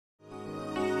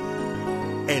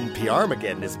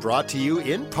NPRmageddon is brought to you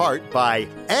in part by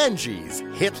Angie's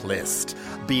Hit List.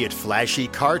 Be it flashy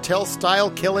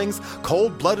cartel-style killings,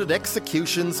 cold-blooded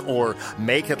executions, or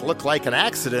make it look like an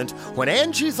accident, when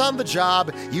Angie's on the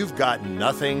job, you've got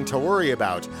nothing to worry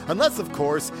about. Unless, of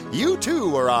course, you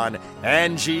too are on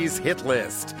Angie's Hit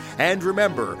List. And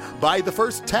remember, buy the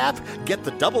first tap, get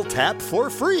the double tap for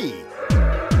free.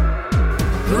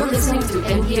 You're listening to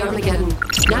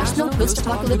NPRmageddon, National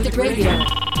Post-Apocalyptic Radio.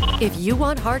 If you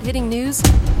want hard-hitting news,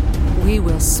 we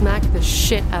will smack the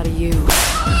shit out of you.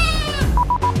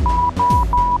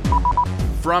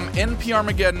 From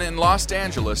NPRmageddon in Los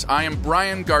Angeles, I am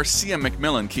Brian Garcia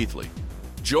McMillan Keithley.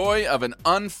 Joy of an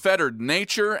unfettered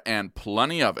nature and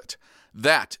plenty of it.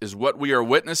 That is what we are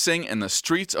witnessing in the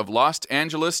streets of Los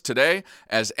Angeles today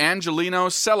as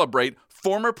Angelenos celebrate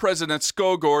former President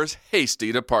Skullgore's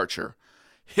hasty departure.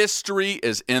 History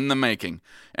is in the making,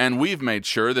 and we've made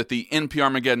sure that the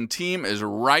NPRmageddon team is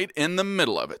right in the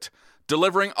middle of it,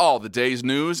 delivering all the day's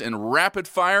news in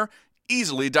rapid-fire,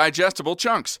 easily digestible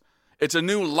chunks. It's a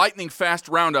new lightning-fast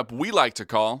roundup we like to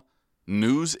call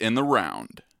News in the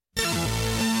Round.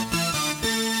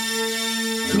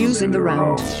 News in the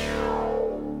Round.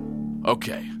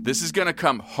 Okay, this is going to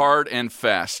come hard and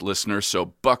fast, listeners, so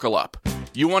buckle up.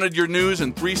 You wanted your news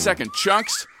in 3-second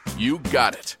chunks? You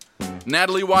got it.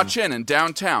 Natalie Watchen in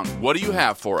downtown, what do you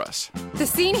have for us? The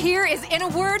scene here is, in a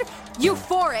word,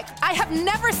 euphoric. I have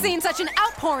never seen such an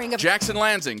outpouring of... Jackson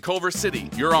Lansing, Culver City,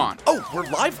 you're on. Oh, we're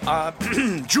live?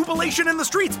 Jubilation in the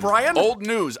streets, Brian. Old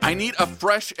news, I need a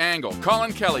fresh angle.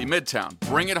 Colin Kelly, Midtown.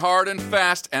 Bring it hard and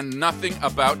fast and nothing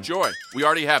about joy. We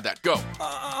already have that. Go.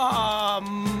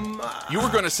 You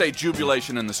were going to say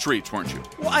jubilation in the streets, weren't you?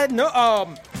 Well,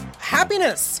 no,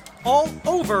 happiness all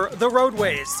over the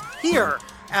roadways. Here.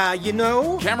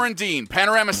 Cameron Dean,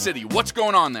 Panorama City, what's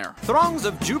going on there? Throngs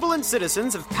of jubilant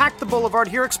citizens have packed the boulevard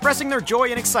here expressing their joy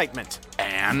and excitement.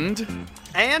 And?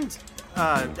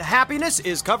 Happiness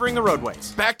is covering the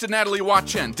roadways. Back to Natalie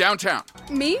Watchen, downtown.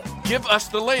 Me? Give us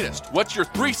the latest. What's your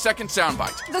 3-second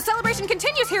soundbite? The celebration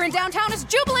continues here in downtown as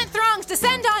jubilant throngs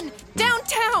descend on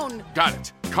downtown. Got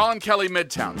it. Colin Kelly,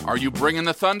 Midtown. Are you bringing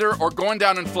the thunder or going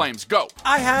down in flames? Go.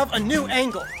 I have a new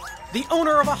angle. The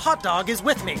owner of a hot dog is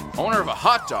with me. Owner of a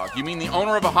hot dog? You mean the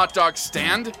owner of a hot dog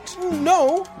stand?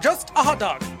 No, just a hot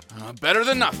dog. Better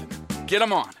than nothing. Get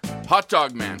him on. Hot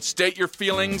dog man, state your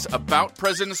feelings about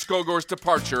President Skullgore's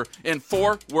departure in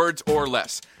 4 words or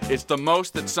less. It's the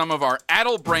most that some of our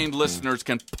addle-brained listeners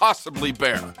can possibly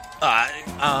bear. I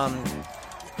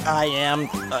am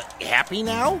happy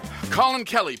now? Colin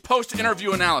Kelly,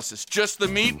 post-interview analysis. Just the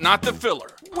meat, not the filler.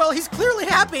 Well, he's clearly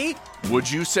happy. Would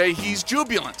you say he's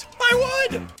jubilant? I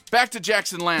would! Back to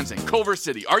Jackson Lansing, Culver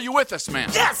City. Are you with us, man?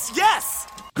 Yes!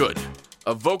 Good.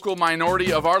 A vocal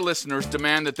minority of our listeners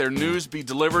demand that their news be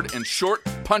delivered in short,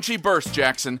 punchy bursts,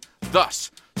 Jackson.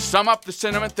 Thus, sum up the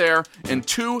sentiment there in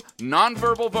 2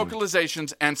 nonverbal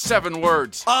vocalizations and 7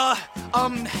 words.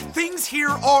 Things here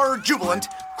are jubilant.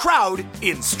 Crowd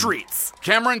in streets.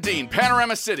 Cameron Dean,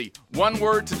 Panorama City. 1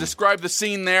 word to describe the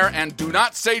scene there, and do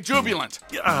not say jubilant.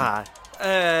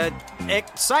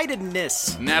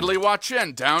 Excitedness. Natalie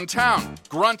Watchen, downtown.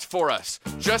 Grunt for us.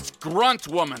 Just grunt,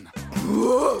 woman.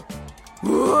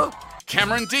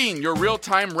 Cameron Dean, your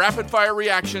real-time rapid-fire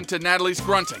reaction to Natalie's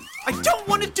grunting. I don't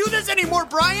want to do this anymore,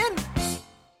 Brian!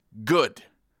 Good.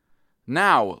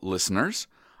 Now, listeners,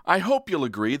 I hope you'll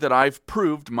agree that I've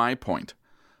proved my point.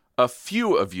 A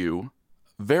few of you,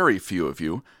 very few of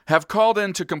you, have called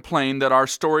in to complain that our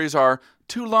stories are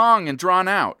too long and drawn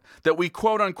out, that we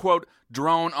quote-unquote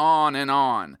drone on,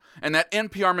 and that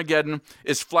NPRmageddon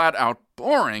is flat-out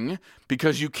boring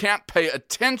because you can't pay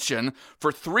attention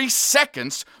for 3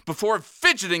 seconds before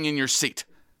fidgeting in your seat.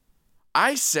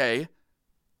 I say,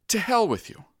 to hell with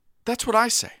you. That's what I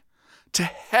say. To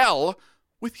hell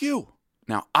with you.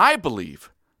 Now, I believe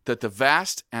that the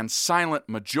vast and silent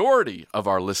majority of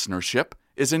our listenership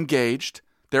is engaged,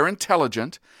 they're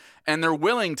intelligent, and they're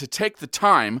willing to take the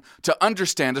time to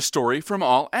understand a story from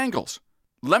all angles.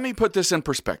 Let me put this in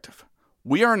perspective.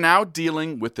 We are now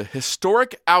dealing with the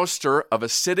historic ouster of a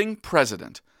sitting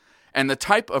president and the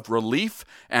type of relief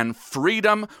and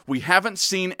freedom we haven't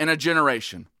seen in a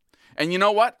generation. And you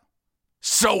know what?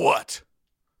 So what?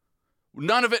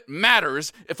 None of it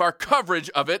matters if our coverage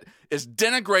of it is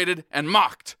denigrated and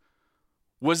mocked.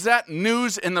 Was that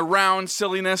news in the round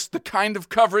silliness the kind of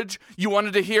coverage you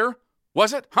wanted to hear?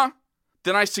 Was it, huh?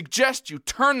 Then I suggest you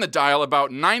turn the dial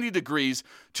about 90 degrees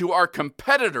to our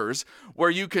competitors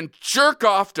where you can jerk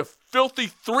off to filthy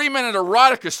 3-minute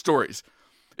erotica stories.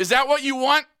 Is that what you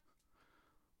want?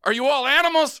 Are you all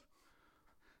animals?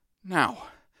 Now,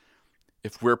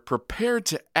 if we're prepared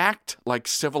to act like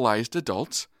civilized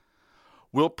adults,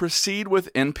 we'll proceed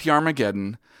with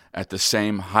NPRmageddon at the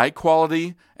same high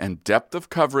quality and depth of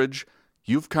coverage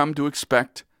you've come to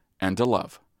expect and to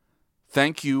love.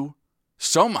 Thank you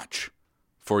so much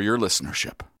for your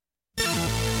listenership.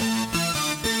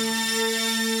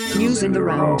 News in the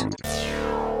round.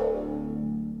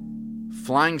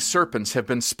 Flying serpents have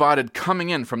been spotted coming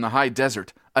in from the high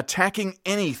desert, attacking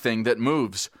anything that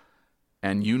moves.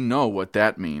 And you know what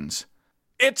that means.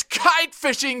 It's kite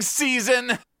fishing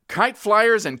season! Kite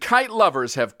flyers and kite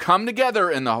lovers have come together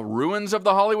in the ruins of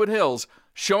the Hollywood Hills,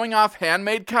 showing off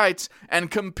handmade kites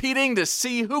and competing to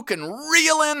see who can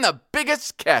reel in the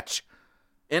biggest catch.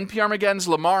 NPRmageddon's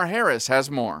Lamar Harris has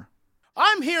more.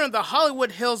 I'm here in the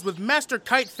Hollywood Hills with master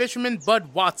kite fisherman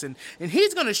Bud Watson, and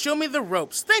he's going to show me the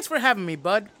ropes. Thanks for having me,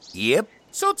 Bud. Yep.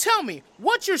 So tell me,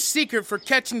 what's your secret for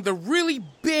catching the really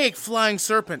big flying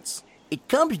serpents? It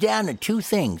comes down to two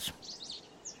things.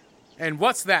 And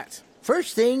what's that?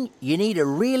 First thing, you need a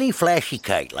really flashy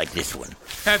kite like this one.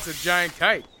 That's a giant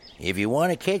kite. If you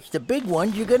want to catch the big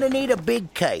ones, you're going to need a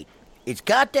big kite. It's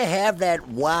got to have that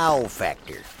wow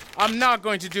factor. I'm not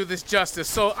going to do this justice,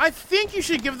 so I think you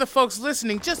should give the folks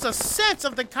listening just a sense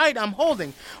of the kite I'm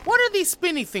holding. What are these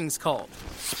spinny things called?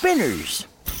 Spinners.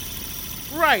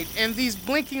 Right, and these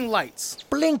blinking lights.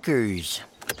 Blinkers.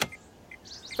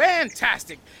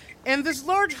 Fantastic. And this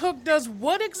large hook does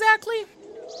what exactly?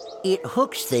 It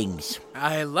hooks things.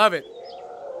 I love it.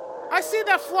 I see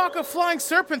that flock of flying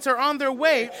serpents are on their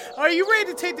way. Are you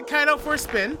ready to take the kite out for a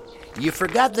spin? You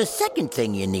forgot the second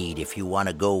thing you need if you want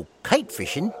to go kite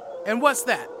fishing. And what's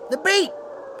that? The bait.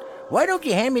 Why don't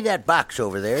you hand me that box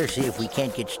over there, see if we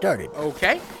can't get started?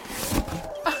 Okay.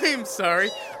 I'm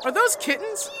sorry. Are those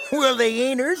kittens? Well, they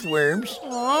ain't earthworms.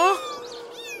 Aw.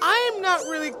 I am not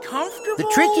really comfortable. The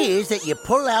trick is that you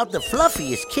pull out the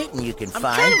fluffiest kitten you can find.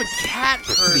 I'm kind of a cat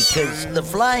person. Because the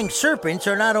flying serpents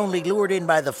are not only lured in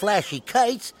by the flashy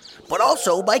kites, but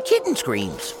also by kitten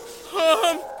screams.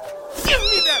 Give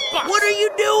me that box. What are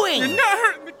you doing? You're not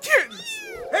hurting the kittens.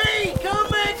 Hey, come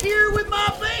back here with my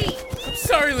bait. I'm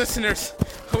sorry, listeners.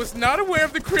 I was not aware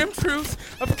of the grim truths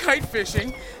of kite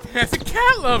fishing. As a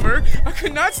cat lover, I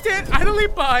could not stand idly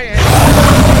by and...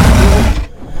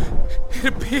 It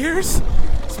appears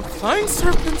some flying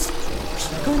serpents are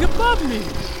circling above me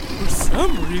for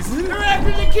some reason. They're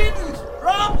after the kittens.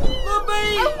 Drop the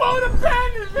bait. I won't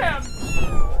abandon them.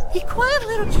 Be quiet,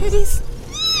 little kitties.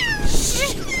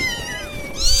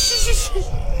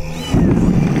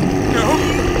 No!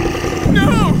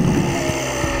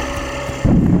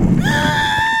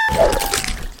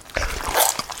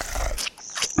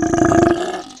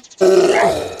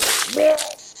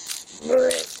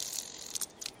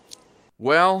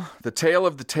 Well, the tale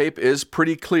of the tape is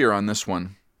pretty clear on this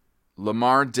one.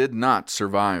 Lamar did not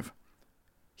survive.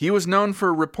 He was known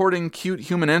for reporting cute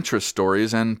human interest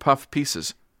stories and puff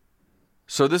pieces.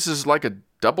 So this is like a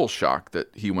double shock that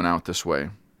he went out this way.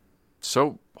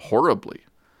 So horribly.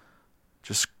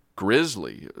 Just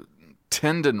grisly,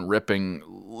 tendon-ripping,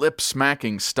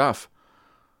 lip-smacking stuff.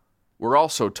 We're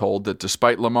also told that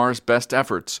despite Lamar's best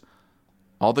efforts,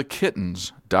 all the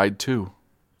kittens died too.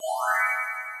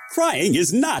 Crying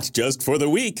is not just for the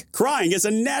weak. Crying is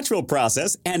a natural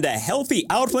process and a healthy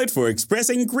outlet for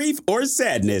expressing grief or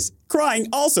sadness. Crying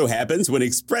also happens when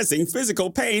expressing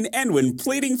physical pain and when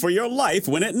pleading for your life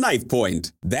when at knife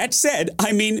point. That said,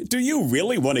 do you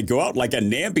really want to go out like a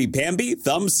namby-pamby,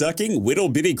 thumb-sucking,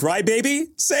 whittle-bitty crybaby?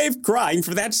 Save crying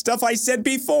for that stuff I said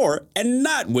before, and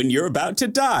not when you're about to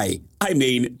die.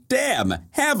 Damn,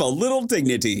 have a little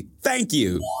dignity. Thank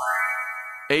you.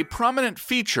 A prominent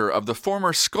feature of the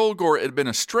former Skullgore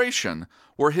administration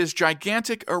were his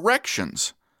gigantic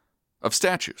erections of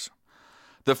statues.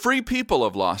 The free people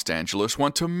of Los Angeles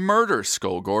want to murder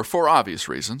Skullgore for obvious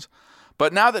reasons,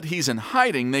 but now that he's in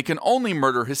hiding, they can only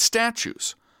murder his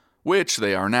statues, which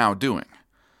they are now doing.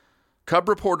 Cub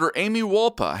reporter Amy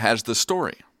Wolpa has the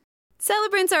story.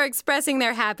 Celebrants are expressing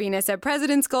their happiness at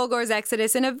President Skullgore's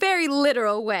exodus in a very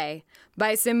literal way,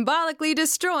 by symbolically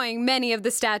destroying many of the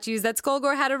statues that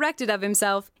Skullgore had erected of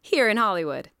himself here in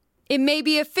Hollywood. It may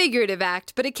be a figurative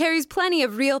act, but it carries plenty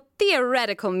of real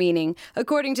theoretical meaning,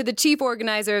 according to the chief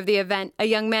organizer of the event, a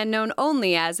young man known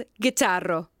only as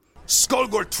Guitarro.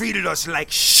 Skullgore treated us like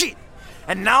shit,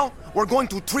 and now we're going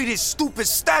to treat his stupid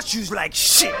statues like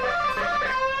shit.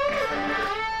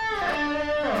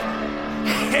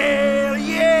 Hell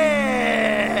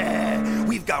yeah!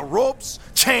 We've got ropes,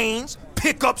 chains,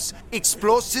 pickups,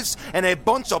 explosives, and a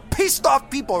bunch of pissed off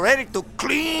people ready to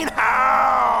clean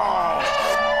house.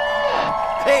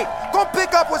 Hey, Go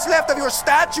pick up what's left of your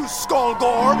statue,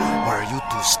 Skullgore. Or are you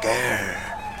too scared?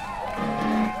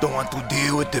 Don't want to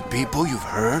deal with the people you've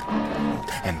hurt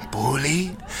and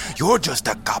bullied? You're just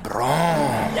a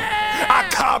cabron. Yeah! A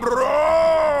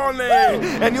cabrone!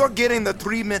 And you're getting the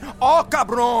treatment all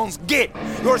cabrons get.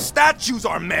 Your statues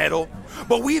are metal,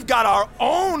 but we've got our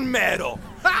own metal.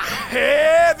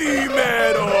 Heavy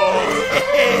metal!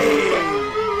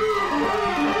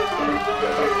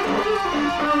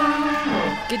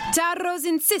 Guitarro's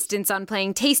insistence on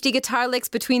playing tasty guitar licks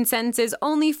between sentences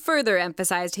only further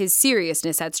emphasized his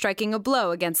seriousness at striking a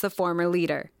blow against the former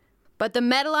leader. But the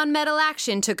metal-on-metal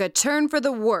action took a turn for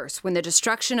the worse when the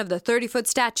destruction of the 30-foot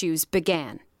statues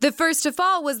began. The first to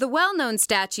fall was the well-known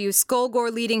statue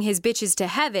Skullgore leading his bitches to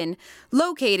heaven,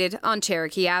 located on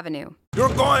Cherokee Avenue.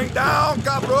 You're going down,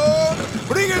 cabron!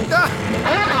 Bring it down!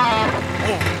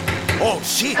 Oh,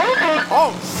 shit!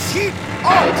 Oh, shit!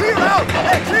 Oh, clear out!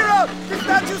 Hey, clear out! The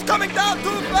statue's coming down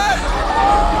too fast!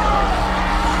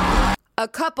 A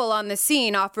couple on the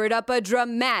scene offered up a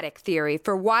dramatic theory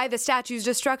for why the statue's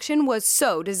destruction was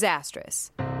so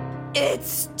disastrous.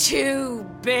 It's too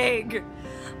big.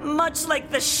 Much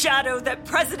like the shadow that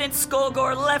President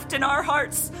Skullgore left in our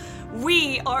hearts,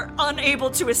 we are unable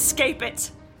to escape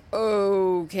it.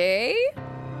 Okay.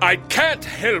 I can't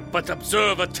help but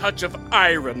observe a touch of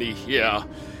irony here.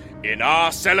 In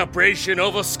our celebration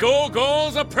over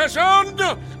Skullgore's oppression,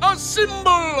 a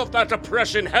symbol of that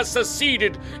oppression has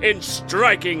succeeded in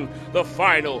striking the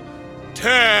final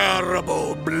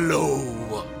terrible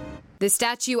blow. The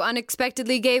statue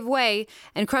unexpectedly gave way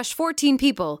and crushed 14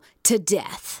 people to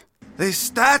death. These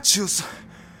statues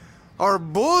are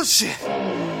bullshit.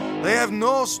 They have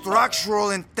no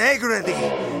structural integrity.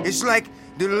 It's like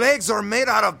the legs are made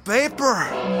out of paper.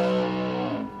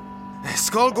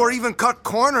 Skullgore even cut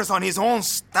corners on his own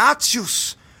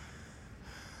statues.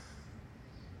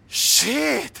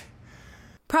 Shit!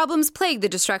 Problems plagued the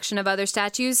destruction of other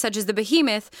statues, such as the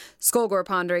behemoth, Skullgore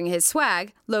pondering his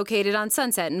swag, located on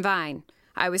Sunset and Vine.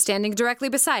 I was standing directly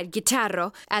beside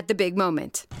Guitarro at the big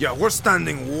moment. Yeah, we're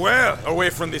standing well away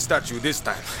from the statue this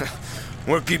time.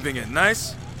 We're keeping it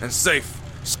nice and safe.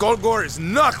 Skullgore is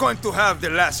not going to have the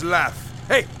last laugh.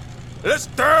 Hey, let's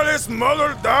tear this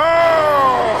mother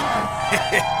down!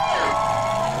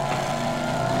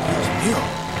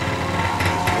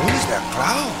 What is that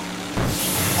cloud?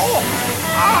 Oh,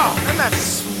 and that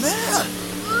smell!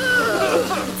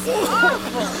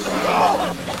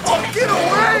 Oh, get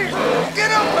away!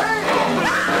 Get away!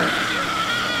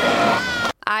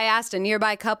 I asked a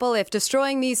nearby couple if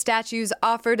destroying these statues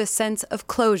offered a sense of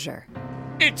closure.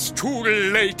 It's too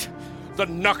late. The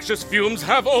noxious fumes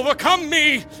have overcome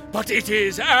me, but it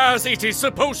is as it is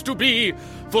supposed to be,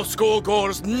 for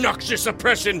Skullgore's noxious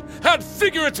oppression had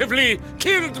figuratively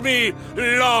killed me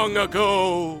long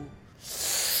ago.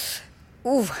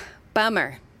 Ooh,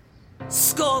 bummer.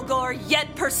 Skullgore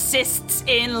yet persists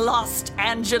in Los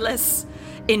Angeles,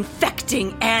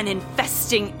 infecting and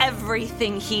infesting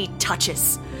everything he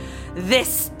touches.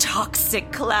 This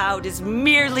toxic cloud is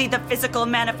merely the physical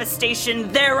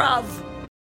manifestation thereof.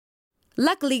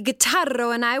 Luckily,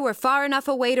 Guitarro and I were far enough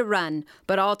away to run,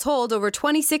 but all told, over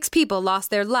 26 people lost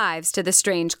their lives to the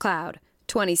strange cloud.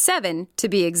 27, to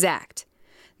be exact.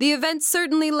 The event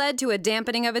certainly led to a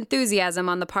dampening of enthusiasm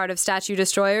on the part of statue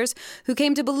destroyers, who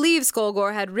came to believe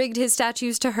Skullgore had rigged his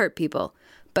statues to hurt people.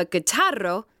 But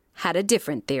Guitarro had a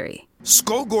different theory.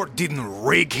 Skullgore didn't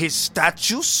rig his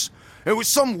statues. It was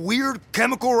some weird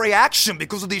chemical reaction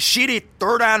because of the shitty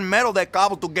third-hand metal that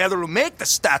cobbled together to make the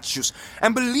statues.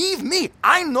 And believe me,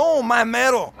 I know my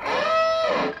metal.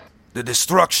 The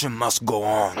destruction must go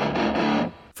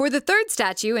on. For the third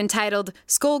statue, entitled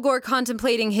Skullgore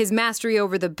Contemplating His Mastery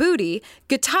Over the Booty,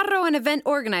 Guitarro and event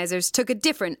organizers took a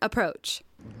different approach.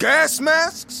 Gas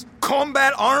masks,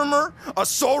 combat armor,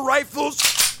 assault rifles,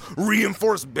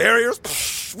 reinforced barriers.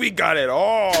 We got it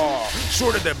all.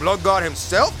 Short of the blood god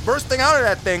himself bursting out of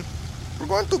that thing, we're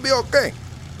going to be okay.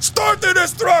 Start the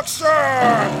destruction!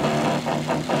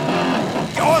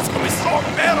 Oh, it's going to be so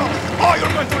metal. Oh,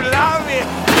 you're going to love it.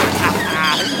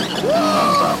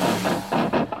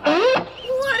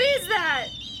 What is that?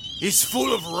 It's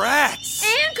full of rats.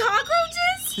 And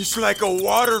cockroaches? It's like a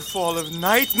waterfall of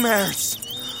nightmares.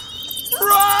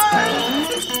 Run!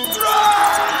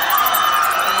 Run!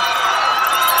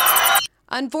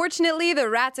 Unfortunately, the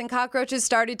rats and cockroaches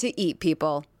started to eat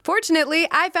people. Fortunately,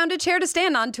 I found a chair to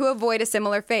stand on to avoid a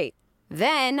similar fate.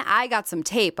 Then I got some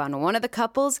tape on one of the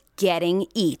couples getting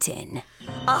eaten.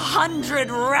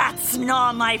 100 rats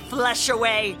gnaw my flesh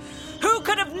away. Who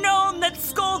could have known that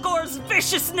Skullgore's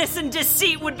viciousness and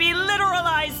deceit would be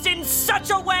literalized in such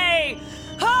a way?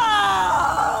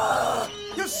 Ah!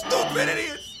 You stupid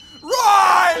idiots!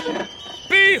 Run!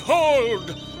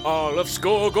 Behold! All of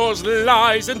Skullgore's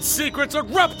lies and secrets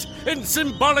erupt in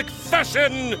symbolic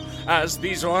fashion. As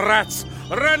these rats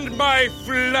rend my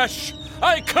flesh,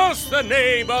 I curse the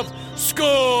name of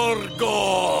Skullgore!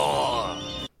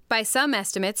 By some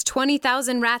estimates,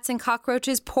 20,000 rats and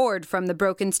cockroaches poured from the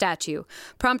broken statue,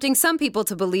 prompting some people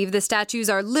to believe the statues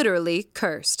are literally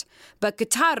cursed. But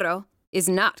Guitarro is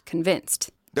not convinced.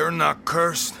 They're not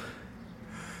cursed.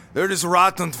 They're just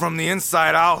rotten from the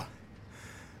inside out.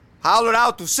 Hollowed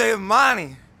out to save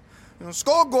money. You know,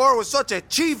 Skullgore was such a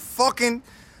cheap fucking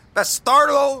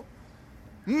bastardo.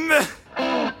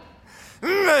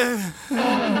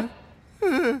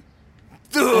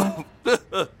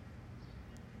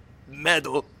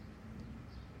 Metal.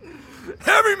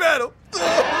 Heavy metal.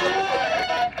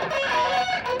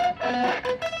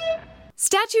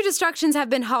 Statue destructions have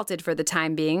been halted for the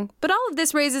time being, but all of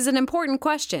this raises an important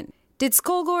question. Did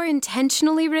Skullgore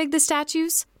intentionally rig the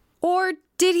statues? Or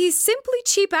did he simply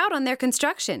cheap out on their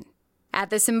construction?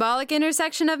 At the symbolic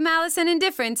intersection of malice and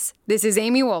indifference, this is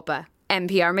Amy Wolpa,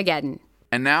 NPR Mageddon.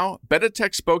 And now,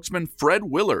 Betatech spokesman Fred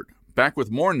Willard, back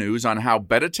with more news on how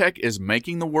Betatech is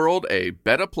making the world a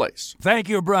better place. Thank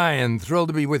you, Brian. Thrilled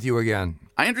to be with you again.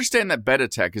 I understand that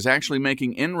Betatech is actually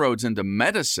making inroads into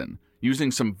medicine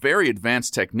using some very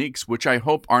advanced techniques, which I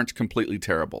hope aren't completely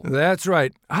terrible. That's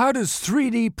right. How does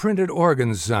 3D printed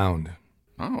organs sound?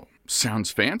 Oh,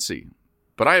 sounds fancy.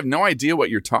 But I have no idea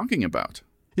what you're talking about.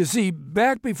 You see,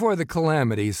 back before the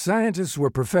calamity, scientists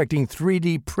were perfecting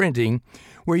 3D printing,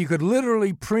 where you could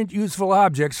literally print useful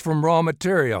objects from raw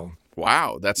material.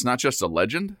 Wow, that's not just a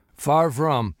legend? Far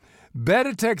from.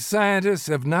 Betatech scientists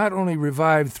have not only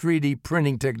revived 3D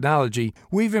printing technology,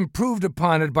 we've improved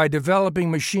upon it by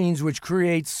developing machines which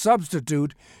create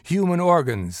substitute human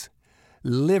organs.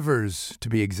 Livers, to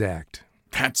be exact.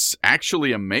 That's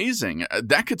actually amazing.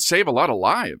 That could save a lot of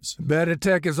lives.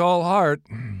 Betatech is all heart.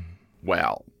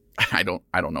 Well, I don't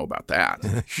know about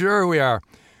that. Sure we are.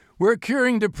 We're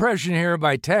curing depression here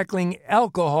by tackling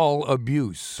alcohol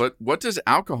abuse. But what does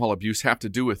alcohol abuse have to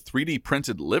do with 3D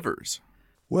printed livers?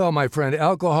 Well, my friend,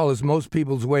 alcohol is most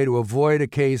people's way to avoid a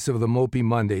case of the mopey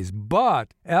Mondays.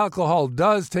 But alcohol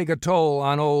does take a toll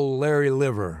on old Larry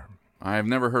Liver. I've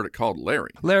never heard it called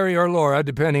Larry. Larry or Laura,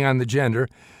 depending on the gender.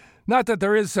 Not that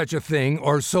there is such a thing,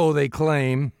 or so they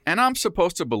claim. And I'm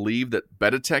supposed to believe that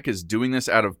Betatech is doing this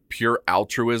out of pure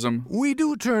altruism? We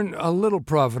do turn a little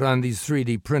profit on these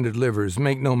 3D printed livers,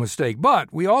 make no mistake.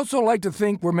 But we also like to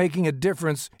think we're making a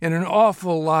difference in an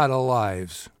awful lot of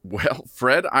lives. Well,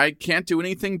 Fred, I can't do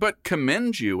anything but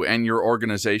commend you and your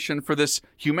organization for this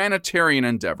humanitarian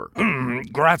endeavor.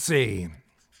 Grazie.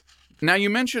 Now, you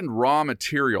mentioned raw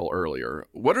material earlier.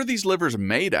 What are these livers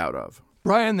made out of?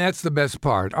 Brian, that's the best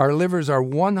part. Our livers are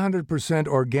 100%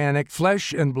 organic,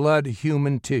 flesh and blood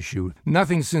human tissue.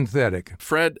 Nothing synthetic.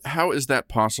 Fred, how is that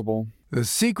possible? The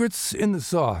secret's in the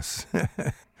sauce.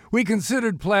 We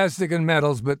considered plastic and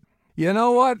metals, but you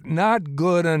know what? Not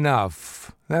good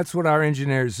enough. That's what our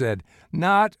engineers said.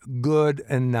 Not good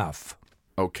enough.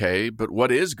 Okay, but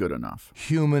what is good enough?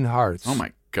 Human hearts. Oh,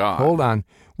 my God. Hold on.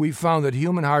 We found that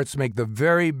human hearts make the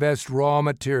very best raw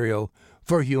material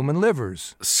for human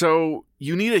livers. So,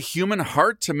 you need a human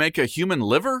heart to make a human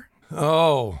liver?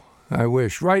 Oh, I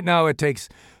wish. Right now it takes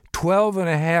 12 and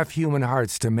a half human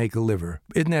hearts to make a liver.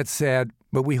 Isn't that sad?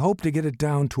 But we hope to get it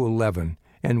down to 11,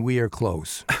 and we are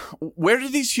close. Where do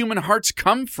these human hearts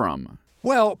come from?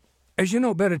 Well, as you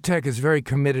know, Betatech is very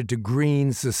committed to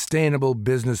green, sustainable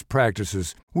business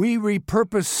practices. We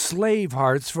repurpose slave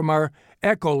hearts from our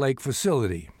Echo Lake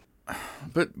facility.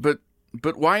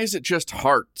 But why is it just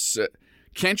hearts?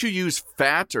 Can't you use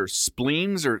fat or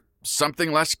spleens or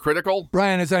something less critical?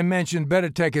 Brian, as I mentioned,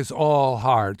 Betatech is all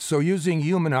hearts, so using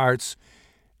human hearts,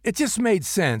 it just made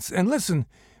sense. And listen,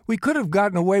 we could have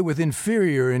gotten away with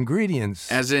inferior ingredients.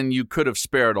 As in, you could have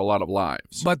spared a lot of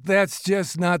lives. But that's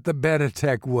just not the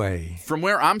Betatech way. From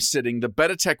where I'm sitting, the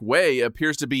Betatech way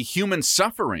appears to be human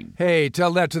suffering. Hey,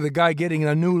 tell that to the guy getting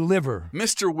a new liver.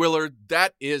 Mr. Willard,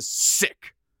 that is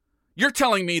sick. You're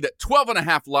telling me that 12 and a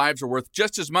half lives are worth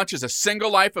just as much as a single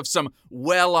life of some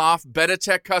well-off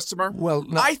Betatech customer? Well,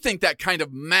 no. I think that kind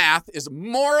of math is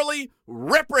morally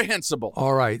reprehensible.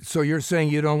 All right, so you're saying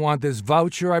you don't want this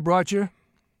voucher I brought you?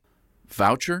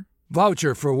 Voucher?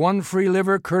 Voucher for one free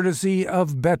liver courtesy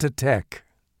of Betatech.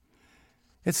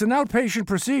 It's an outpatient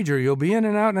procedure. You'll be in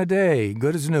and out in a day,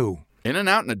 good as new. In and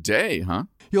out in a day, huh?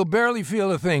 You'll barely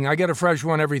feel a thing. I get a fresh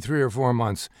one every 3 or 4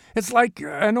 months. It's like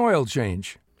an oil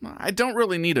change. I don't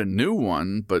really need a new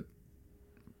one, but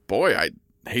boy,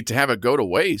 hate to have it go to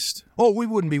waste. Oh, we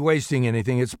wouldn't be wasting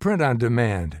anything. It's print on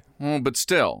demand. Oh, but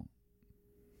still,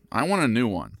 I want a new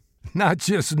one. Not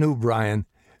just new, Brian.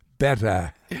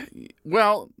 Better.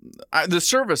 Well, the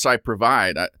service I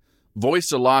provide,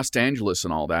 Voice of Los Angeles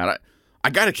and all that, I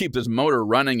got to keep this motor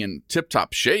running in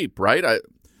tip-top shape, right?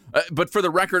 But for the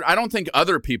record, I don't think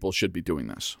other people should be doing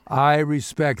this. I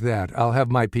respect that. I'll have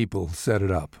my people set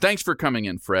it up. Thanks for coming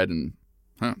in, Fred, and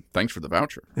thanks for the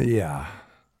voucher. Yeah.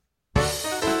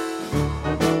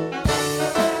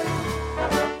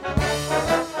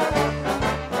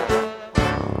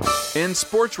 In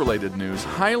sports-related news,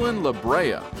 Hylan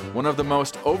LaBrea, one of the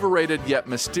most overrated yet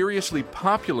mysteriously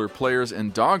popular players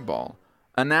in dodgeball,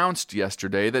 announced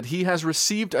yesterday that he has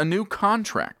received a new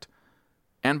contract.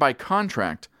 And by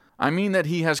contract, I mean that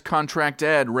he has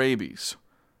contracted rabies.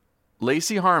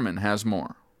 Lacey Harmon has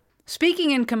more.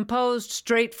 Speaking in composed,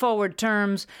 straightforward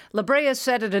terms, LaBrea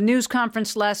said at a news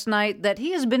conference last night that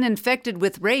he has been infected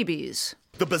with rabies.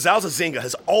 The Bazalza Zinga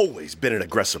has always been an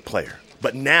aggressive player,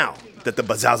 but now that the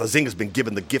Bazalza Zinga's been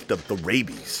given the gift of the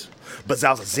rabies,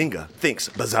 Bazalza Zinga thinks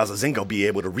Bazalza Zinga will be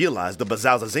able to realize the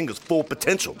Bazalza Zinga's full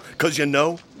potential, because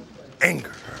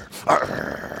anger.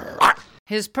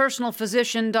 His personal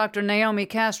physician, Dr. Naomi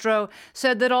Castro,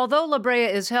 said that although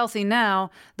LaBrea is healthy now,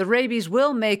 the rabies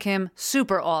will make him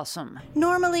super awesome.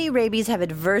 Normally, rabies have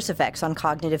adverse effects on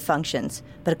cognitive functions,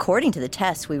 but according to the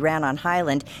tests we ran on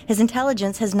Highland, his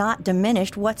intelligence has not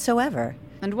diminished whatsoever.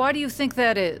 And why do you think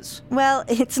that is? Well,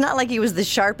 it's not like he was the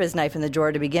sharpest knife in the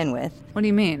drawer to begin with. What do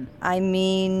you mean? I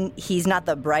mean, he's not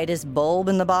the brightest bulb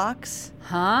in the box.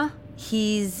 Huh?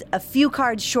 He's a few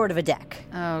cards short of a deck.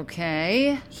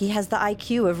 Okay. He has the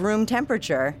IQ of room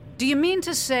temperature. Do you mean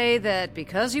to say that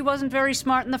because he wasn't very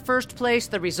smart in the first place,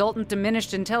 the resultant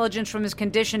diminished intelligence from his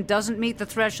condition doesn't meet the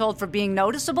threshold for being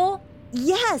noticeable?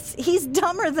 Yes, he's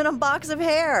dumber than a box of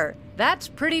hair. That's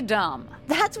pretty dumb.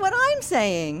 That's what I'm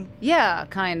saying. Yeah,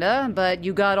 kinda, but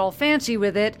you got all fancy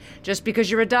with it. Just because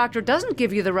you're a doctor doesn't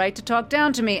give you the right to talk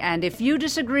down to me, and if you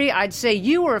disagree, I'd say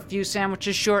you were a few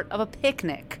sandwiches short of a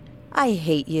picnic. I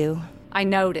hate you. I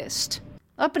noticed.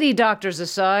 Uppity doctors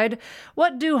aside,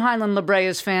 what do Hylan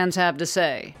LaBrea's fans have to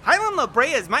say? Hylan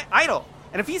LaBrea is my idol,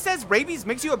 and if he says rabies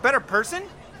makes you a better person,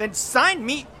 then sign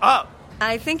me up.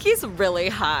 I think he's really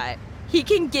hot. He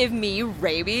can give me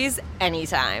rabies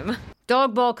anytime.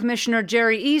 Dogball Commissioner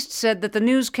Jerry East said that the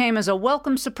news came as a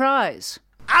welcome surprise.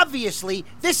 Obviously,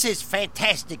 this is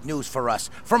fantastic news for us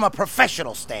from a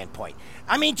professional standpoint.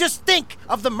 I mean, just think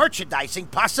of the merchandising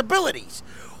possibilities.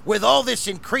 With all this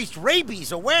increased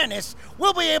rabies awareness,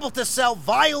 we'll be able to sell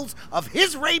vials of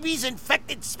his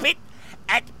rabies-infected spit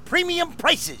at premium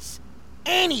prices.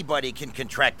 Anybody can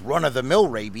contract run-of-the-mill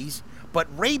rabies, but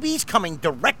rabies coming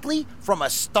directly from a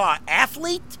star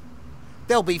athlete?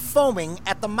 They'll be foaming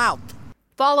at the mouth.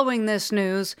 Following this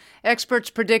news, experts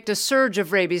predict a surge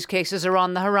of rabies cases are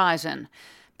on the horizon.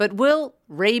 But will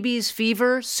rabies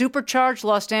fever supercharge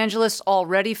Los Angeles'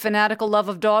 already fanatical love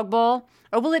of dodgeball?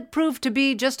 Or will it prove to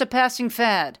be just a passing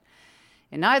fad?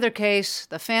 In either case,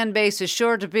 the fan base is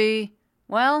sure to be,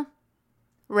 well,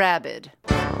 rabid.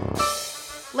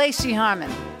 Lacey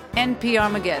Harmon, NP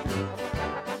Armageddon.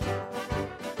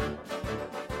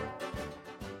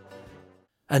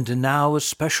 And now a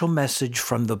special message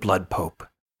from the Blood Pope.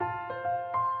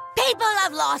 People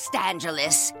of Los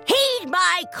Angeles, heed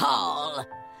my call.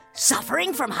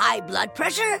 Suffering from high blood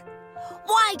pressure?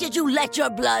 Why did you let your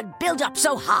blood build up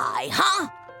so high, huh?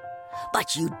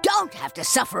 But you don't have to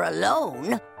suffer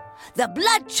alone. The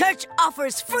Blood Church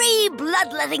offers free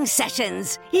bloodletting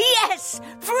sessions. Yes,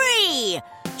 free!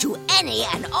 To any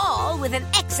and all with an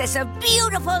excess of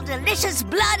beautiful, delicious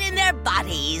blood in their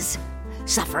bodies.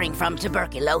 Suffering from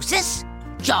tuberculosis,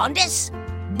 jaundice,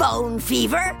 bone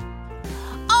fever?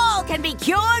 All can be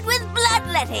cured with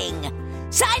bloodletting.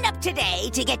 Sign up today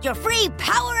to get your free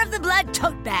Power of the Blood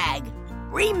tote bag.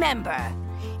 Remember,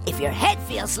 if your head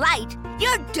feels light,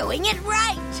 you're doing it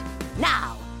right.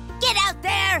 Now, get out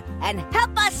there and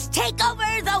help us take over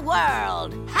the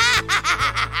world.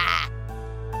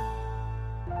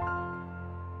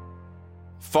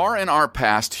 Far in our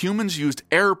past, humans used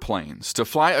airplanes to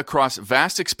fly across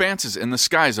vast expanses in the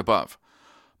skies above.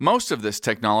 Most of this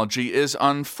technology is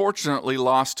unfortunately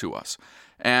lost to us,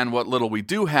 and what little we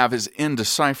do have is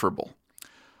indecipherable.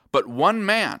 But one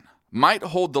man might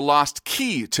hold the lost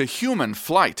key to human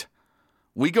flight.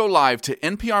 We go live to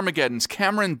NP Armageddon's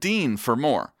Cameron Dean for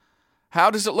more. How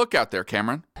does it look out there,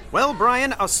 Cameron? Well,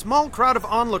 Brian, a small crowd of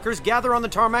onlookers gather on the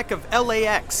tarmac of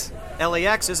LAX.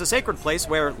 LAX is a sacred place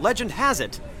where, legend has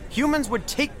it, humans would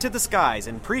take to the skies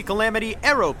in pre-calamity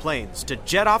aeroplanes to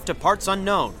jet off to parts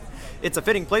unknown. It's a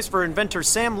fitting place for inventor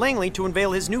Sam Langley to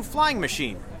unveil his new flying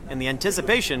machine, and the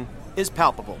anticipation is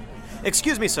palpable.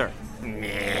 Excuse me, sir.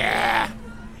 Yeah.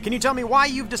 Can you tell me why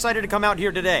you've decided to come out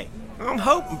here today? I'm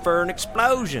hoping for an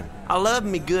explosion. I love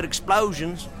me good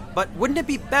explosions. But wouldn't it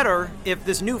be better if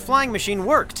this new flying machine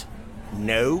worked?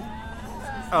 No.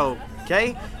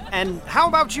 Okay. And how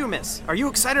about you, miss? Are you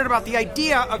excited about the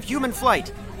idea of human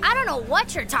flight? I don't know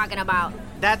what you're talking about.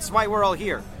 That's why we're all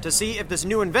here, to see if this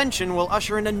new invention will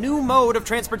usher in a new mode of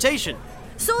transportation.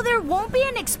 So there won't be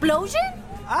an explosion?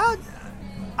 I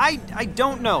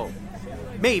don't know.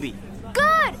 Maybe.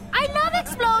 Good! I love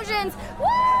explosions!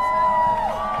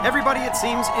 Woo! Everybody, it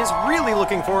seems, is really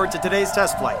looking forward to today's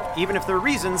test flight, even if their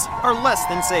reasons are less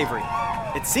than savory.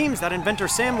 It seems that inventor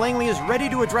Sam Langley is ready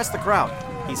to address the crowd.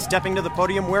 He's stepping to the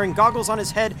podium wearing goggles on his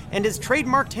head and his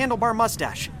trademarked handlebar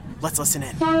mustache. Let's listen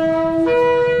in.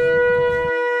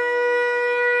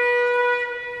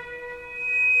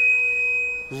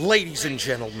 Ladies and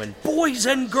gentlemen, boys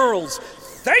and girls,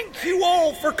 thank you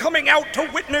all for coming out to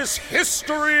witness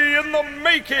history in the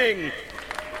making.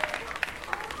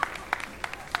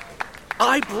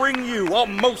 I bring you a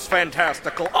most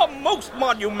fantastical, a most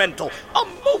monumental, a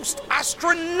most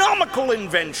astronomical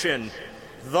invention.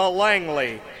 The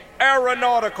Langley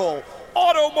Aeronautical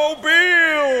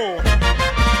Automobile!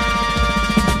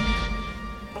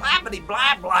 Blabbity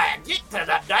blah blah, get to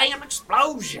the damn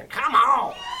explosion, come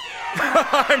on!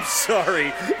 I'm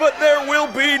sorry, but there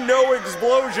will be no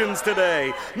explosions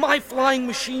today. My flying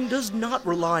machine does not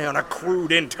rely on a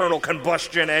crude internal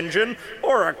combustion engine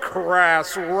or a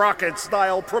crass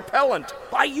rocket-style propellant.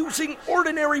 By using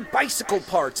ordinary bicycle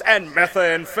parts and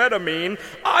methamphetamine,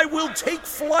 I will take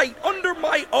flight under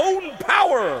my own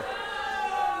power.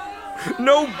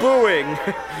 No booing.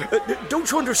 Don't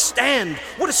you understand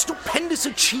what a stupendous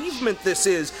achievement this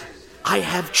is? I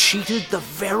have cheated the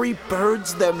very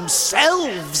birds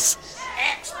themselves.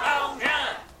 Explosion!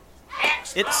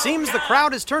 It seems the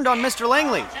crowd has turned on Mr.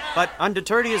 Langley, but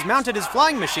undeterred he has mounted his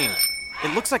flying machine.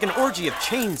 It looks like an orgy of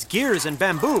chains, gears, and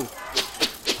bamboo.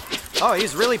 Oh,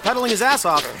 he's really pedaling his ass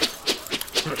off.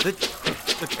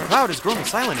 The crowd has grown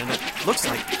silent, and it looks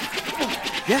like...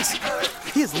 Yes,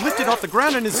 he has lifted off the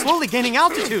ground and is slowly gaining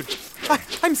altitude.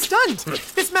 I'm stunned.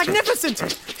 It's magnificent.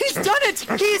 He's done it.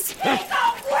 He's a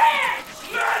witch!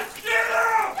 Let's get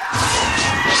him!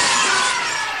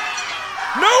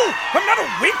 No, I'm not a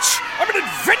witch. I'm an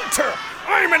inventor.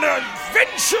 I'm an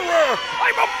adventurer.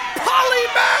 I'm a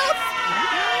polymath.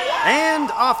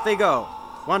 And off they go.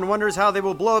 One wonders how they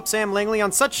will blow up Sam Langley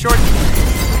on such short...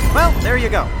 Well, there you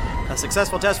go. A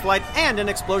successful test flight and an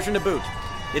explosion to boot.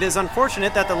 It is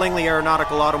unfortunate that the Langley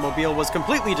Aeronautical Automobile was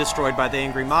completely destroyed by the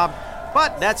angry mob,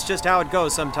 but that's just how it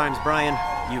goes sometimes, Brian.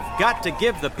 You've got to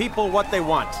give the people what they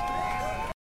want.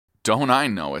 Don't I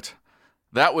know it?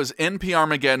 That was NP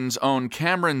Armageddon's own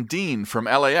Cameron Dean from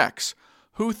LAX,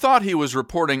 who thought he was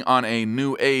reporting on a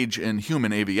new age in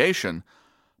human aviation,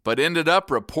 but ended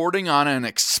up reporting on an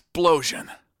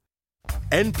explosion.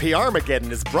 NP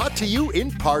Armageddon is brought to you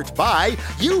in part by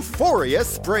Euphoria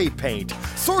Spray Paint.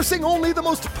 Sourcing only the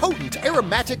most potent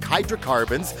aromatic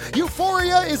hydrocarbons,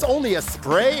 Euphoria is only a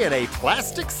spray and a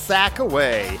plastic sack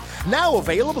away. Now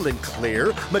available in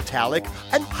clear, metallic,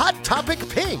 and Hot Topic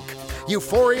pink.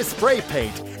 Euphoria Spray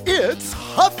Paint. It's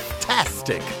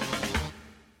huff-tastic.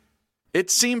 It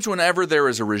seems whenever there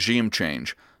is a regime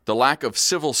change, the lack of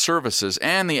civil services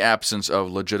and the absence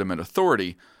of legitimate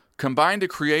authority combine to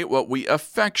create what we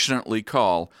affectionately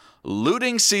call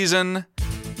looting season.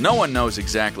 No one knows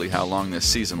exactly how long this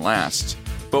season lasts,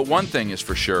 but one thing is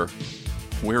for sure,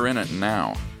 we're in it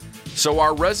now. So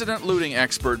our resident looting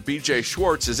expert, BJ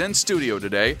Schwartz, is in studio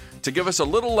today to give us a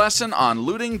little lesson on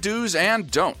looting do's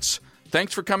and don'ts.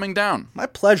 Thanks for coming down. My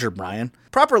pleasure, Brian.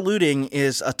 Proper looting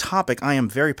is a topic I am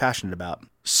very passionate about.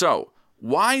 So,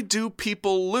 why do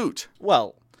people loot?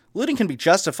 Well, looting can be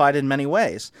justified in many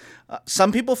ways.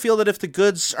 Some people feel that if the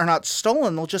goods are not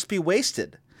stolen, they'll just be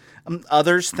wasted.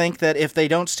 Others think that if they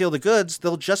don't steal the goods,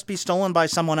 they'll just be stolen by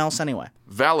someone else anyway.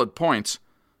 Valid points.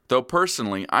 Though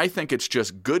personally, I think it's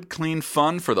just good, clean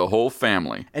fun for the whole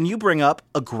family. And you bring up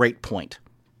a great point.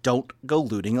 Don't go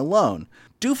looting alone.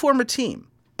 Do form a team.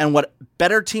 And what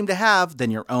better team to have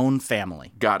than your own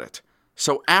family? Got it.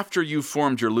 So after you've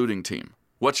formed your looting team,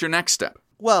 what's your next step?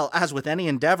 Well, as with any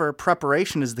endeavor,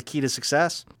 preparation is the key to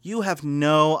success. You have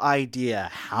no idea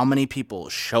how many people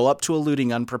show up to a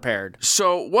looting unprepared.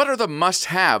 So what are the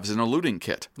must-haves in a looting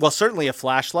kit? Well, certainly a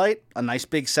flashlight, a nice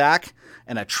big sack,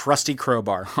 and a trusty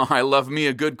crowbar. I love me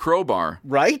a good crowbar.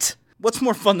 Right? What's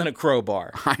more fun than a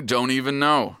crowbar? I don't even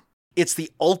know. It's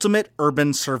the ultimate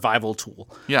urban survival tool.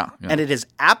 Yeah. And it is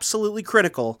absolutely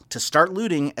critical to start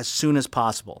looting as soon as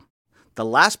possible. The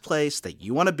last place that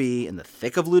you want to be in the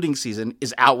thick of looting season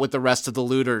is out with the rest of the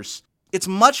looters. It's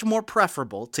much more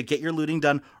preferable to get your looting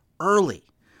done early,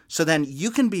 so then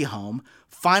you can be home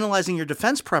finalizing your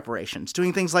defense preparations,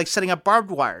 doing things like setting up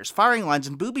barbed wires, firing lines,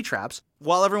 and booby traps,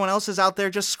 while everyone else is out there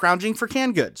just scrounging for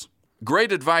canned goods.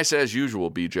 Great advice as usual,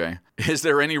 BJ. Is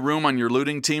there any room on your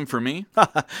looting team for me?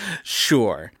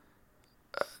 Sure.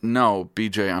 No,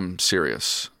 BJ, I'm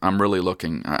serious. I'm really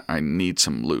looking. I need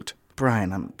some loot.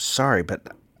 Brian, I'm sorry, but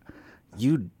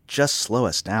you just slow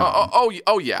us down.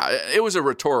 Oh, yeah. It was a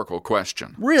rhetorical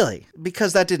question. Really?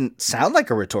 Because that didn't sound like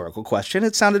a rhetorical question.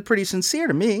 It sounded pretty sincere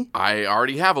to me. I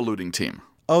already have a looting team.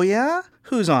 Oh, yeah?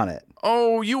 Who's on it?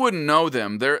 Oh, you wouldn't know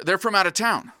them. They're from out of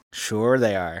town. Sure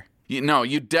they are. No,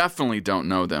 you definitely don't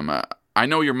know them. I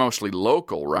know you're mostly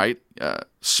local, right?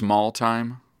 Small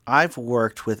time? I've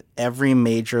worked with every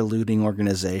major looting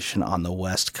organization on the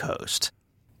West Coast.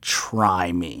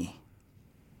 Try me.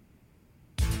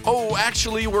 Oh,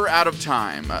 actually, we're out of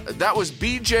time. That was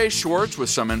BJ Schwartz with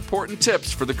some important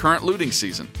tips for the current looting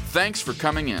season. Thanks for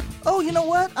coming in. Oh, you know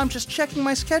what? I'm just checking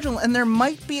my schedule, and there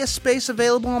might be a space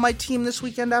available on my team this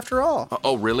weekend after all.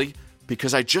 Oh, really?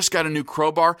 Because I just got a new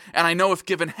crowbar, and I know if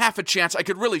given half a chance, I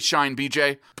could really shine,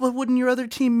 BJ. But wouldn't your other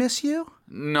team miss you?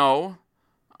 No.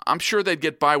 I'm sure they'd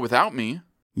get by without me.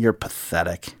 You're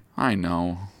pathetic. I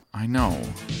know.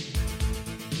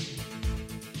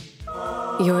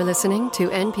 You're listening to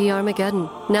NP Armageddon,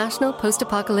 National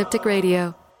Post-Apocalyptic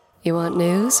Radio. You want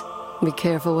news? Be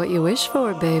careful what you wish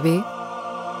for, baby.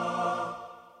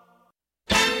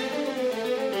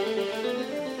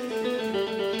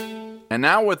 And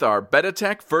now with our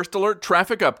Betatech First Alert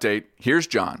traffic update, here's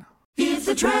John. If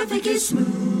the traffic is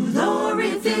smooth or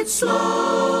if it's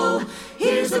slow,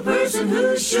 here's the person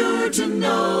who's sure to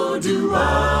know.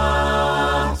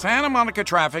 Santa Monica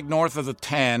traffic north of the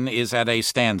 10 is at a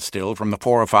standstill from the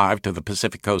 405 to the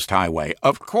Pacific Coast Highway.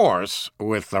 Of course,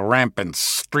 with the rampant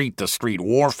street-to-street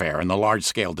warfare and the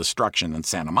large-scale destruction in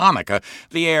Santa Monica,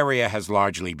 the area has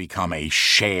largely become a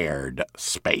shared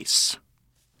space.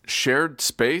 Shared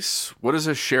space? What is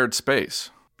a shared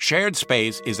space? Shared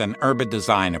space is an urban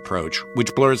design approach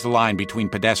which blurs the line between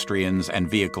pedestrians and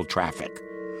vehicle traffic.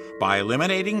 By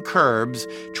eliminating curbs,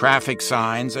 traffic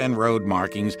signs, and road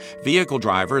markings, vehicle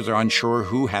drivers are unsure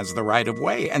who has the right of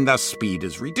way, and thus speed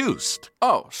is reduced.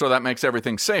 Oh, so that makes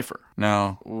everything safer?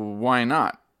 No. Why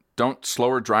not? Don't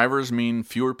slower drivers mean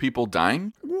fewer people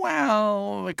dying?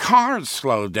 Well, the cars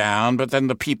slow down, but then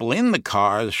the people in the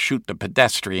cars shoot the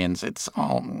pedestrians. It's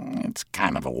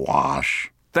kind of a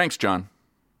wash. Thanks, John.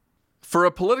 For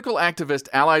a political activist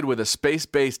allied with a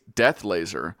space-based death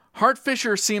laser, Hart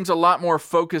Fisher seems a lot more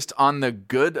focused on the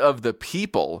good of the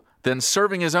people than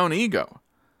serving his own ego.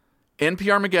 NP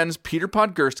Armageddon's Peter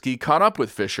Podgorski caught up with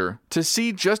Fisher to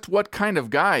see just what kind of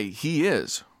guy he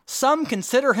is. Some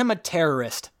consider him a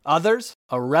terrorist, others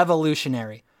a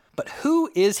revolutionary. But who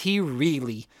is he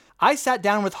really? I sat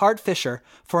down with Hart Fisher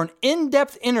for an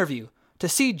in-depth interview to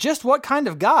see just what kind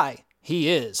of guy he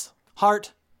is.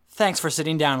 Hart, thanks for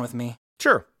sitting down with me.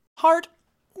 Sure. Hart,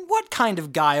 what kind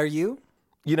of guy are you?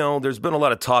 You know, there's been a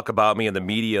lot of talk about me in the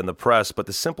media and the press, but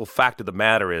the simple fact of the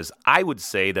matter is, I would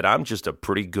say that I'm just a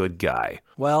pretty good guy.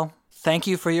 Well, thank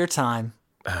you for your time.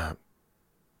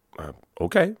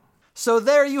 Okay. So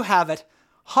there you have it.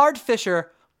 Hart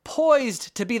Fisher,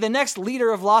 poised to be the next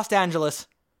leader of Los Angeles,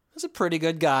 is a pretty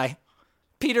good guy.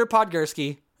 Peter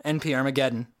Podgorski, NP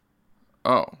Armageddon.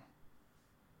 Oh.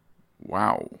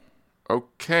 Wow.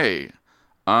 Okay.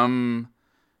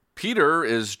 Peter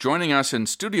is joining us in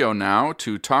studio now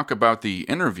to talk about the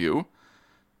interview.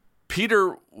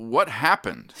 Peter, what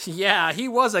happened? Yeah, he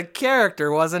was a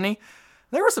character, wasn't he?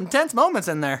 There were some tense moments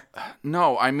in there.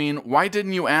 No, I mean, why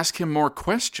didn't you ask him more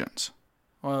questions?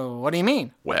 Well, what do you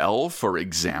mean? Well, for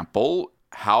example,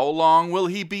 how long will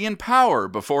he be in power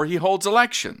before he holds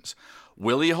elections?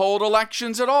 Will he hold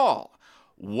elections at all?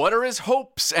 What are his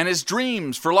hopes and his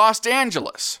dreams for Los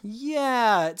Angeles?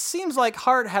 Yeah, it seems like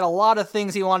Hart had a lot of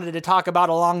things he wanted to talk about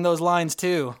along those lines,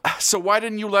 too. So why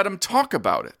didn't you let him talk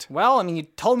about it? Well, I mean, you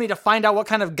told me to find out what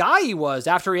kind of guy he was.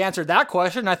 After he answered that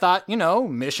question, I thought,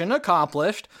 mission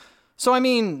accomplished. So, I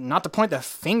mean, not to point the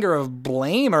finger of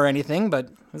blame or anything,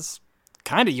 but it's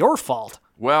kind of your fault.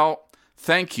 Well,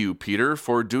 thank you, Peter,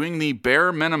 for doing the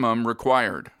bare minimum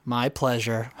required. My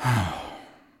pleasure.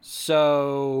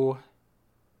 So,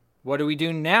 what do we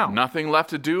do now? Nothing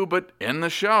left to do but end the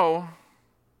show.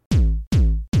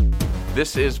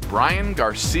 This is Brian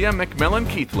Garcia McMillan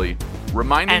Keithley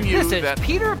reminding you that... And this is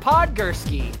Peter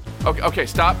Podgorski Okay,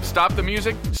 stop the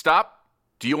music. Stop.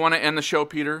 Do you want to end the show,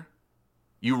 Peter?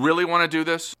 You really want to do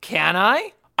this? Can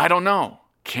I? I don't know.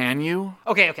 Can you?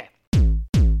 Okay.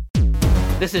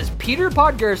 This is Peter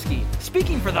Podgorski,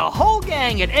 speaking for the whole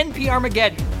gang at NP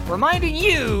Armageddon, reminding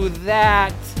you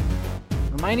that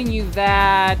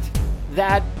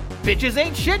bitches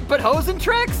ain't shit but hoes and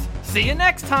tricks. See you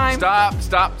next time. Stop.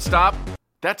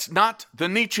 That's not the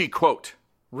Nietzsche quote.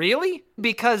 Really?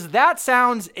 Because that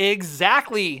sounds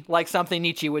exactly like something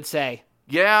Nietzsche would say.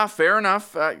 Yeah, fair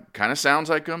enough. Kind of sounds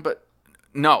like him, but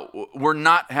no, we're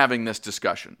not having this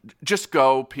discussion. Just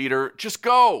go, Peter. Just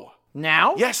go.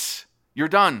 Now? Yes, you're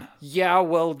done. Yeah,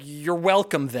 well, you're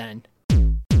welcome then.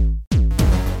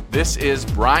 This is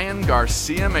Brian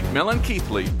Garcia McMillan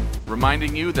Keithley,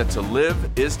 reminding you that to live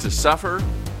is to suffer,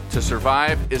 to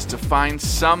survive is to find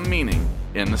some meaning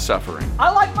in the suffering.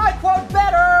 I like my quote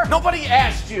better! Nobody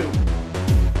asked you!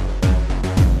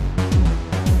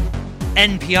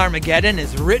 NP Armageddon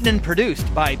is written and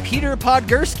produced by Peter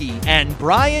Podgorski and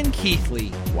Brian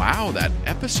Keithley. Wow, that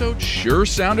episode sure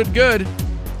sounded good.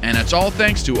 And it's all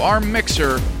thanks to our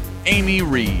mixer, Amy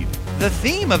Reed. The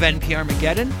theme of NP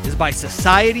Armageddon is by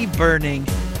Society Burning.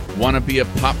 Want to be a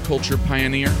pop culture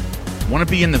pioneer? Want to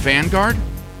be in the vanguard?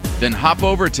 Then hop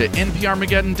over to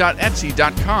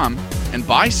nparmageddon.etsy.com and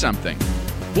buy something.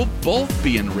 We'll both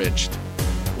be enriched.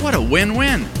 What a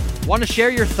win-win. Want to share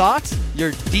your thoughts?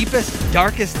 Your deepest,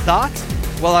 darkest thoughts?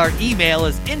 Well, our email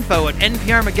is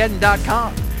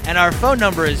info@nparmageddon.com, and our phone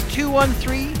number is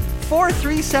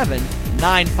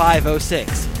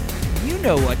 213-437-9506. You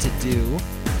know what to do.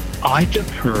 I just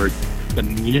heard the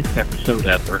meanest episode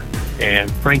ever, and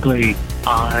frankly,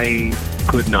 I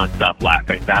could not stop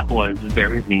laughing. That was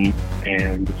very mean,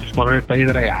 and just wanted to say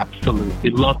that I absolutely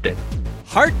loved it.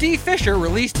 Hart D. Fisher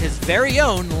released his very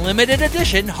own limited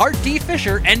edition Hart D.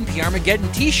 Fisher NP Armageddon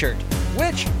t-shirt,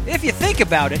 which, if you think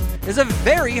about it, is a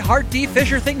very Hart D.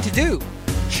 Fisher thing to do.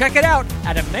 Check it out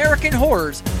at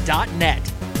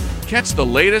AmericanHorrors.net. Catch the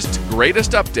latest,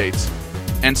 greatest updates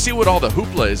and see what all the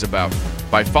hoopla is about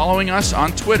by following us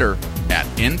on Twitter at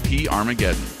NP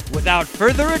Armageddon. Without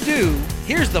further ado,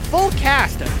 here's the full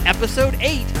cast of Episode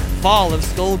 8, Fall of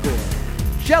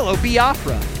Skullgore. Jello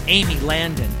Biafra, Amy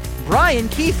Landon, Brian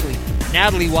Keithley,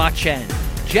 Natalie Wachen,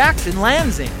 Jackson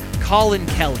Lansing, Colin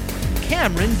Kelly,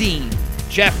 Cameron Dean,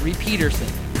 Jeffrey Peterson,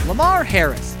 Lamar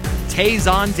Harris, Tay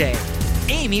Zonday,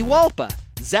 Amy Walpa,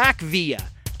 Zach Villa,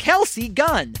 Kelsey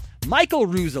Gunn, Michael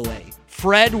Ruzelay,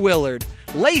 Fred Willard,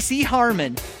 Lacey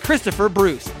Harmon, Christopher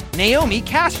Bruce, Naomi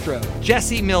Castro,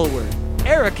 Jesse Millward,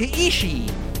 Erica Ishii,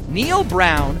 Neil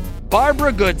Brown,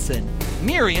 Barbara Goodson,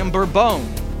 Miriam Bourbon,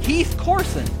 Heath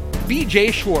Corson,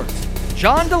 BJ Schwartz,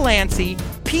 John Delancey,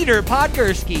 Peter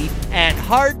Podgorski, and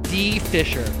Hart D.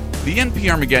 Fisher. The NP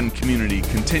Armageddon community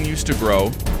continues to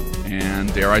grow,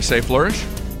 and dare I say flourish,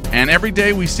 and every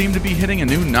day we seem to be hitting a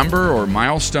new number or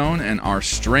milestone in our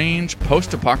strange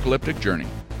post-apocalyptic journey.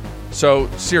 So,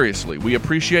 seriously, we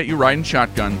appreciate you riding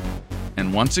shotgun,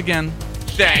 and once again,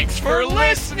 thanks for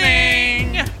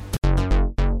listening!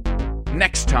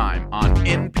 Next time on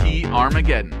NP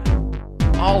Armageddon.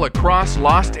 All across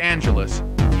Los Angeles,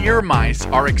 ear mice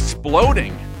are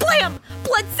exploding. Blam!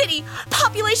 Blood City!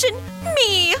 Population,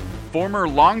 me! Former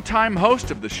longtime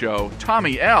host of the show,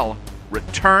 Tommy L.,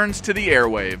 returns to the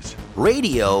airwaves.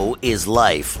 Radio is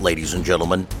life, ladies and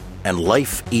gentlemen, and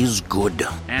life is good.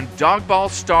 And Dogball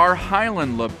star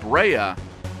Highland La Brea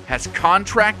has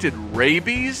contracted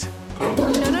rabies? No.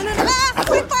 Ah,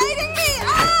 quit biting me!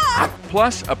 Ah!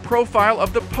 Plus a profile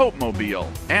of the Pope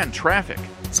Mobile and traffic.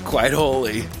 It's quite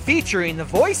holy. Featuring the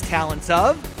voice talents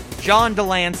of John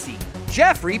Delancey,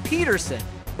 Jeffrey Peterson,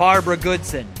 Barbara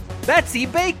Goodson, Betsy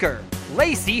Baker,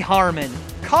 Lacey Harmon,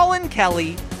 Colin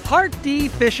Kelly, Hart D.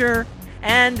 Fisher,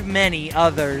 and many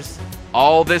others.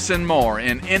 All this and more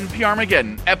in NP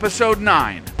Armageddon, Episode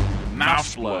 9.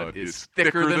 Mouse blood is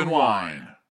thicker than wine.